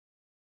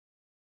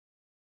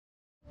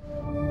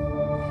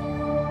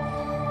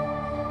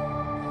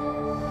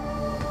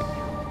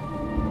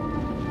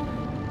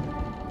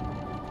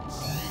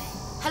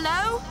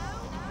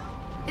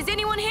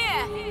anyone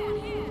here?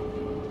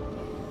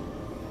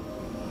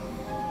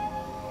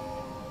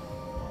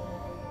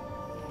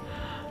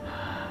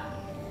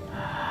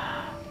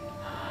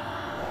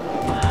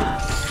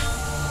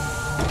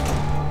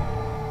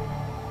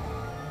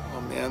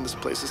 Oh man, this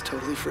place is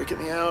totally freaking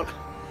me out.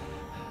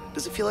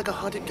 Does it feel like a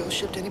haunted ghost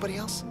ship to anybody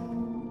else?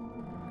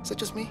 Is that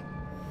just me?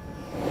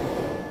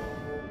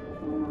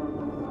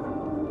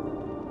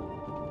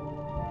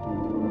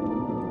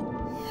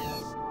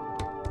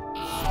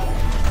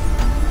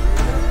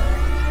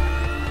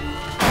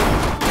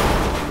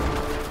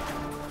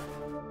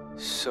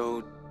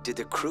 So, did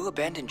the crew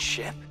abandon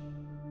ship?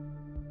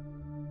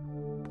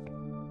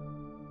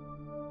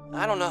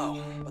 I don't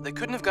know, but they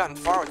couldn't have gotten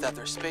far without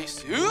their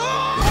spacesuit.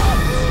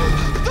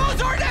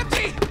 Those aren't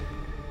empty!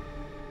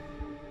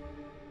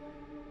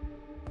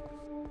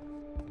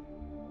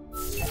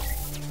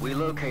 We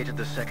located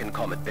the second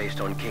comet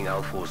based on King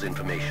Alfor's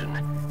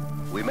information.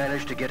 We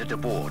managed to get it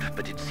aboard,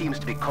 but it seems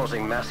to be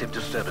causing massive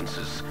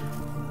disturbances.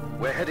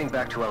 We're heading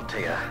back to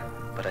Altea,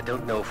 but I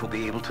don't know if we'll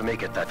be able to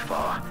make it that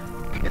far.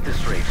 At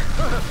this rate...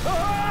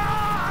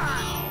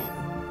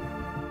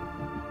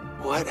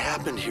 What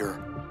happened here?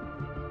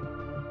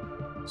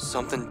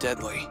 Something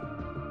deadly.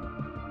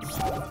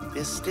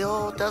 This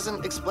still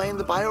doesn't explain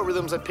the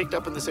biorhythms I picked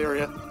up in this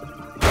area.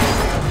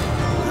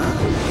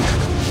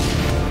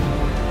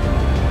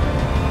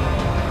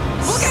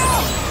 Look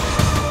out!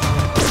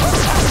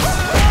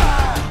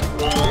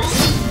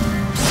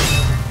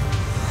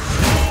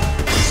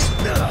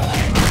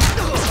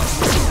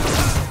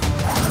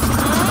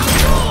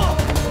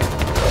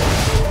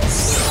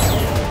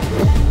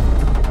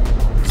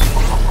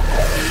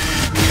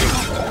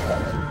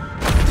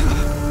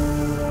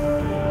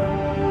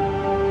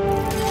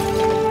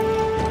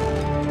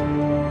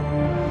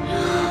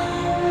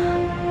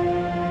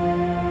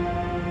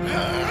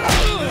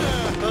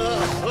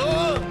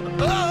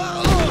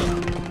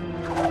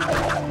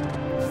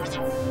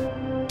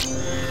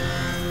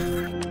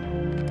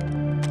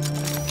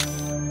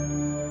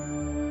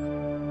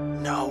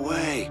 No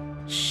way.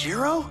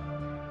 Shiro?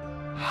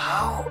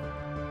 How?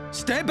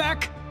 Stay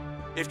back!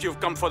 If you've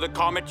come for the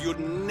comet, you'd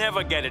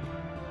never get it.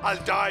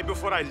 I'll die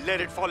before I let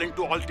it fall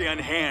into Altean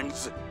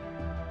hands.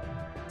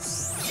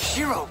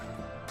 Shiro,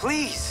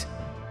 please!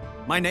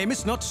 My name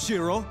is not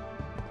Shiro.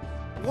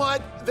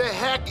 What the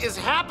heck is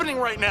happening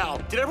right now?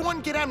 Did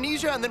everyone get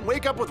amnesia and then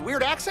wake up with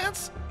weird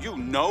accents? You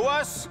know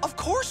us? Of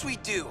course we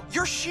do!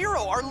 You're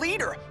Shiro, our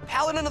leader,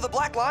 Paladin of the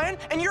Black Lion,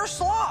 and you're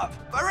Slav!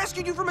 I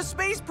rescued you from a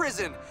space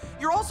prison!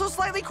 You're also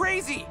slightly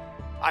crazy!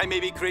 I may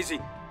be crazy,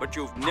 but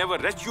you've never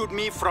rescued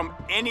me from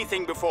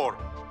anything before.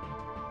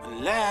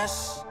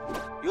 Unless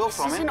you're This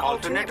from is an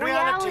alternate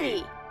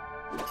reality.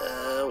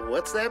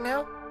 What's that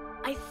now?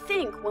 I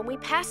think when we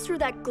passed through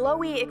that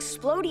glowy,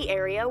 explodey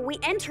area, we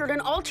entered an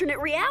alternate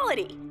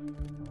reality.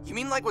 You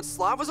mean like what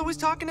Slav was always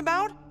talking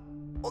about?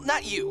 Well,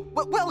 not you.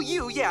 Well,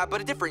 you, yeah,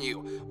 but a different you.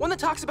 One that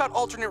talks about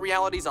alternate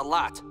realities a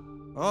lot.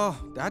 Oh,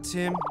 that's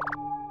him.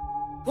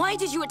 Why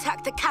did you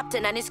attack the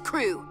captain and his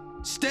crew?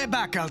 Stay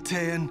back,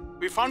 Altean.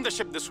 We found the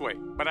ship this way,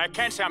 but I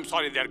can't say I'm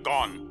sorry they're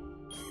gone.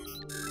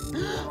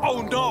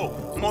 Oh no!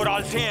 More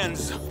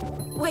Alteans!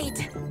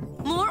 Wait,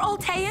 more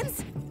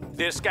Alteans?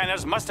 Their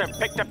scanners must have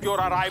picked up your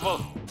arrival.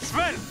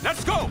 Sven,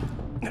 let's go!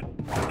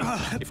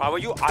 If I were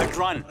you, I'd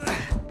run.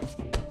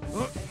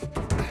 What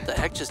the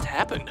heck just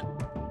happened?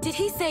 Did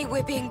he say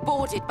we're being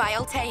boarded by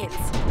Alteans?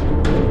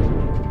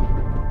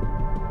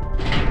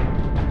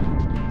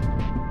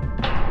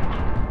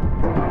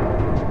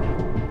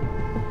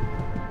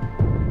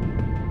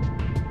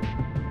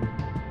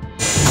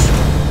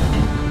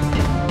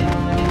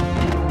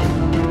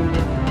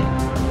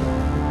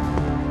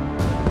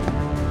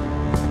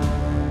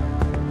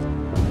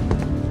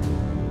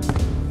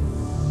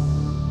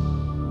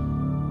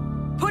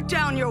 Put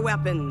down your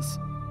weapons.